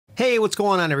Hey, what's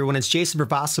going on everyone? It's Jason for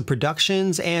VASA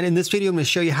Productions, and in this video I'm going to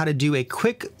show you how to do a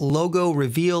quick logo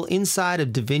reveal inside of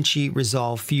DaVinci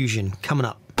Resolve Fusion. Coming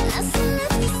up.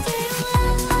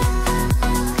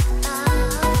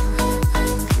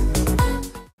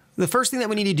 The first thing that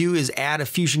we need to do is add a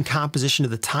fusion composition to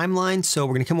the timeline. So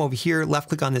we're going to come over here, left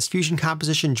click on this fusion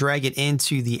composition, drag it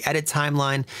into the edit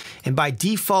timeline. And by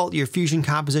default, your fusion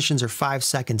compositions are 5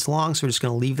 seconds long. So we're just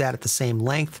going to leave that at the same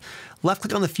length. Left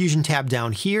click on the fusion tab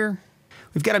down here.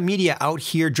 We've got a media out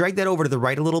here, drag that over to the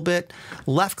right a little bit.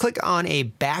 Left click on a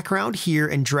background here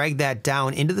and drag that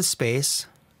down into the space.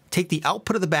 Take the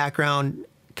output of the background,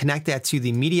 connect that to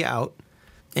the media out.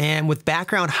 And with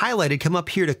background highlighted, come up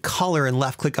here to color and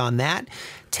left click on that.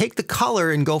 Take the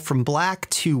color and go from black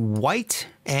to white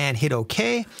and hit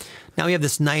OK. Now we have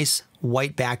this nice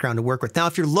white background to work with. Now,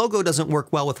 if your logo doesn't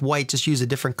work well with white, just use a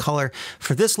different color.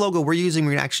 For this logo we're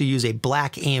going to actually use a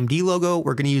black AMD logo.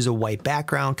 We're going to use a white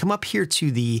background. Come up here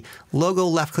to the logo,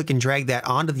 left click and drag that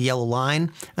onto the yellow line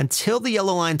until the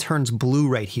yellow line turns blue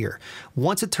right here.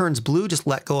 Once it turns blue, just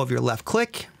let go of your left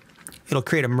click. It'll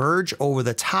create a merge over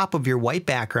the top of your white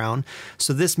background.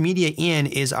 So this media in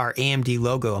is our AMD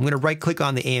logo. I'm going to right click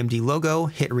on the AMD logo,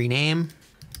 hit rename.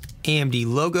 AMD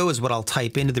logo is what I'll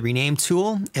type into the rename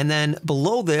tool. And then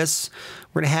below this,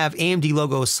 we're going to have AMD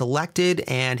logo selected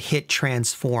and hit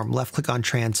transform. Left click on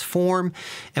transform.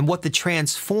 And what the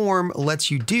transform lets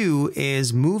you do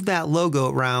is move that logo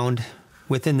around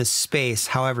within the space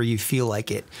however you feel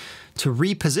like it. To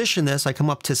reposition this, I come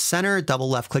up to center, double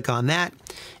left click on that,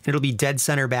 and it'll be dead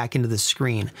center back into the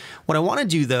screen. What I want to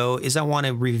do though is I want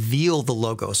to reveal the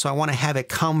logo. So I want to have it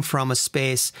come from a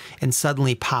space and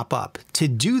suddenly pop up. To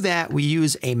do that, we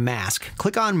use a mask.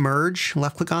 Click on merge,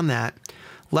 left click on that,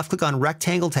 left click on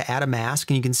rectangle to add a mask,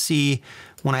 and you can see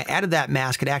when I added that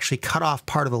mask, it actually cut off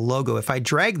part of the logo. If I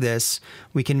drag this,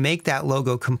 we can make that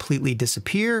logo completely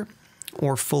disappear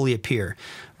or fully appear.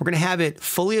 We're going to have it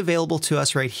fully available to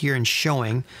us right here and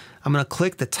showing. I'm going to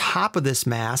click the top of this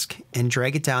mask and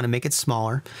drag it down and make it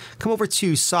smaller. Come over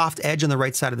to soft edge on the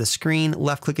right side of the screen,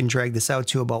 left click and drag this out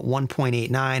to about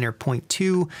 1.89 or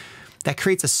 0.2. That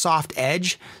creates a soft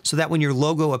edge so that when your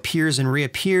logo appears and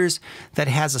reappears, that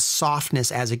has a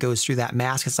softness as it goes through that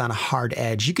mask. It's not a hard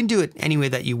edge. You can do it any way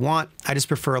that you want. I just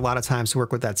prefer a lot of times to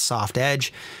work with that soft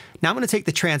edge. Now I'm going to take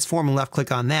the transform and left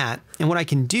click on that. And what I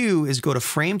can do is go to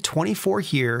frame 24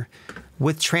 here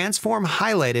with transform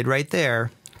highlighted right there.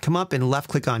 Come up and left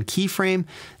click on keyframe.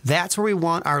 That's where we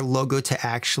want our logo to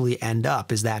actually end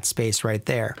up, is that space right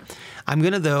there. I'm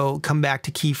going to though come back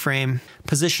to keyframe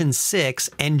position 6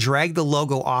 and drag the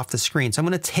logo off the screen. So I'm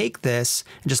going to take this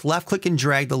and just left click and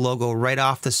drag the logo right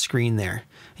off the screen there.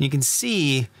 And you can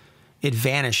see it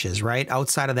vanishes right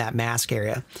outside of that mask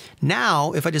area.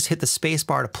 Now, if I just hit the space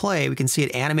bar to play, we can see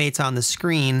it animates on the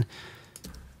screen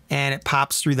and it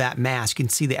pops through that mask. You can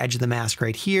see the edge of the mask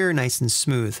right here, nice and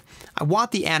smooth. I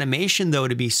want the animation though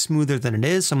to be smoother than it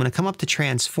is, so I'm going to come up to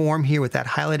transform here with that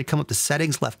highlighted, come up to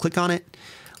settings, left click on it,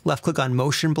 left click on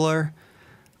motion blur,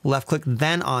 left click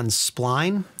then on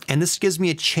spline, and this gives me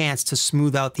a chance to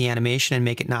smooth out the animation and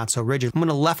make it not so rigid. I'm going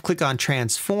to left click on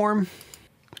transform,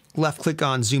 left click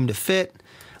on zoom to fit,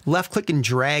 left click and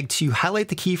drag to highlight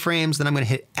the keyframes, then I'm going to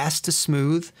hit S to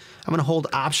smooth. I'm going to hold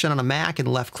Option on a Mac and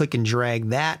left click and drag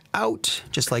that out,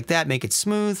 just like that, make it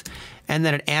smooth, and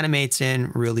then it animates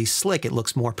in really slick. It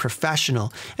looks more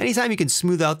professional. Anytime you can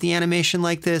smooth out the animation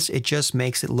like this, it just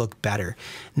makes it look better.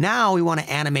 Now we want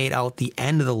to animate out the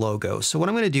end of the logo. So what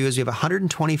I'm going to do is we have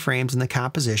 120 frames in the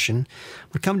composition.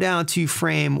 We come down to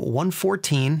frame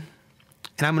 114,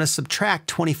 and I'm going to subtract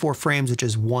 24 frames, which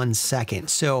is 1 second.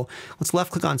 So let's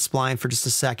left click on spline for just a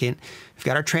second. We've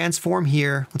got our transform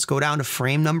here. Let's go down to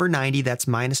frame number 90. That's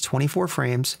minus 24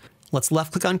 frames. Let's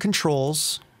left click on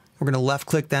controls. We're going to left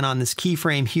click then on this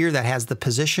keyframe here that has the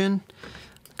position.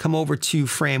 Come over to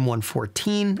frame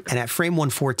 114. And at frame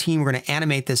 114, we're going to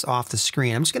animate this off the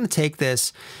screen. I'm just going to take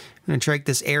this, I'm going to drag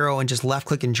this arrow and just left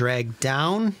click and drag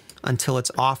down until it's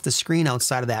off the screen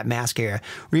outside of that mask area.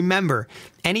 Remember,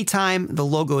 anytime the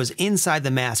logo is inside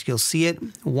the mask, you'll see it.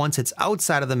 Once it's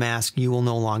outside of the mask, you will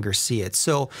no longer see it.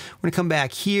 So we're going to come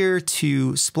back here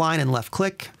to spline and left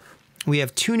click. We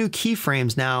have 2 new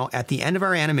keyframes now at the end of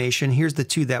our animation. Here's the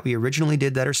 2 that we originally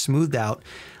did that are smoothed out.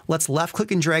 Let's left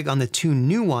click and drag on the 2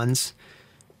 new ones.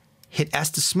 Hit S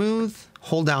to smooth,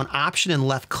 hold down Option and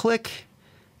left click,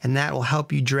 and that will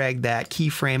help you drag that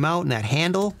keyframe out and that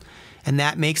handle. And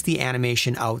that makes the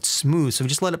animation out smooth. So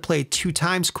just let it play 2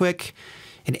 times quick.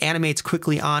 It animates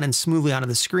quickly on and smoothly onto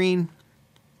the screen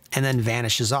and then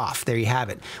vanishes off. There you have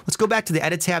it. Let's go back to the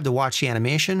edit tab to watch the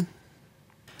animation.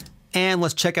 And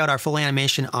let's check out our full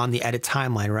animation on the edit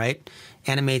timeline, right?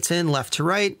 Animates in left to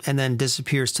right and then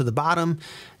disappears to the bottom.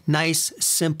 Nice,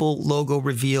 simple logo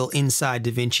reveal inside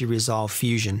DaVinci Resolve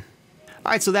Fusion.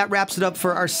 All right, so that wraps it up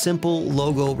for our simple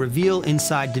logo reveal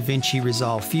inside DaVinci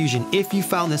Resolve Fusion. If you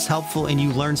found this helpful and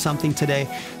you learned something today,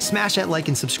 smash that like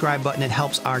and subscribe button. It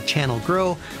helps our channel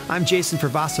grow. I'm Jason for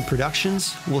VASA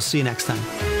Productions. We'll see you next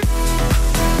time.